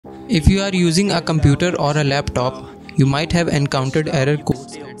If you are using a computer or a laptop, you might have encountered error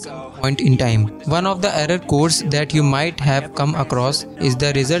codes at some point in time. One of the error codes that you might have come across is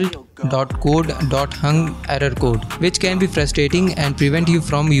the result.code.hung error code, which can be frustrating and prevent you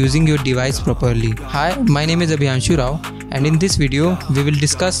from using your device properly. Hi, my name is Abhiyanshu Rao, and in this video we will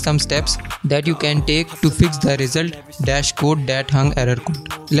discuss some steps that you can take to fix the result-code.hung error code.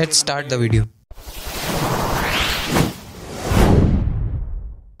 Let's start the video.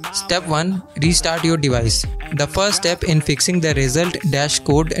 Step 1. Restart your device. The first step in fixing the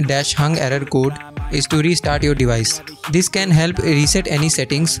result-code-hung error code is to restart your device. This can help reset any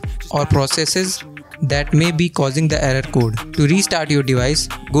settings or processes that may be causing the error code. To restart your device,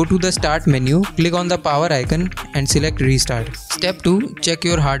 go to the Start menu, click on the power icon and select Restart. Step 2. Check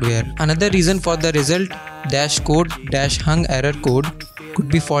your hardware. Another reason for the result-code-hung error code could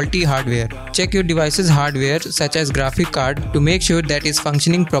be faulty hardware. Check your device's hardware such as graphic card to make sure that is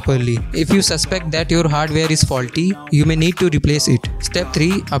functioning properly. If you suspect that your hardware is faulty, you may need to replace it. Step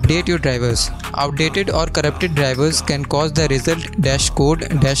 3. Update your drivers. Outdated or corrupted drivers can cause the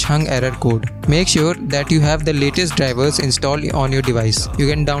result-code-hung error code. Make sure that you have the latest drivers installed on your device. You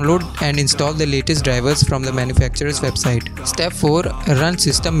can download and install the latest drivers from the manufacturer's website. Step 4. Run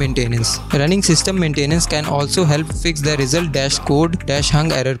system maintenance. Running system maintenance can also help fix the result-code-hung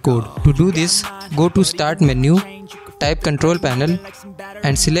error code. To do this, go to Start menu, type Control Panel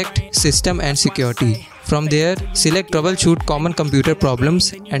and select System and Security. From there, select Troubleshoot Common Computer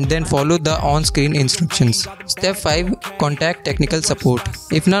Problems and then follow the on-screen instructions. Step 5. Contact technical support.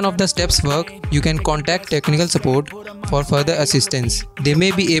 If none of the steps work, you can contact technical support for further assistance. They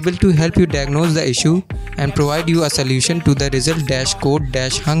may be able to help you diagnose the issue and provide you a solution to the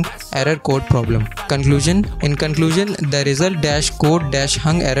result-code-hung error code problem. Conclusion. In conclusion, the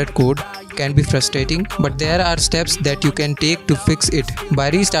result-code-hung error code can be frustrating, but there are steps that you can take to fix it. By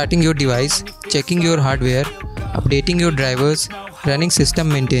restarting your device, checking your hardware, updating your drivers, running system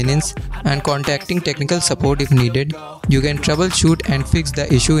maintenance, and contacting technical support if needed, you can troubleshoot and fix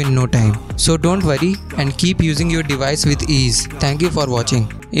the issue in no time. So don't worry and keep using your device with ease. Thank you for watching.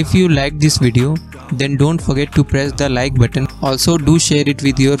 If you liked this video, then don't forget to press the like button. Also do share it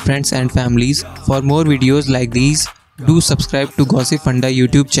with your friends and families. For more videos like these, do subscribe to Gossipfunda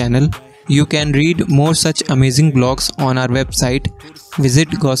YouTube channel. You can read more such amazing blogs on our website. Visit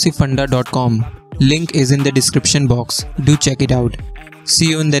gossipfunda.com. Link is in the description box. Do check it out. See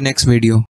you in the next video.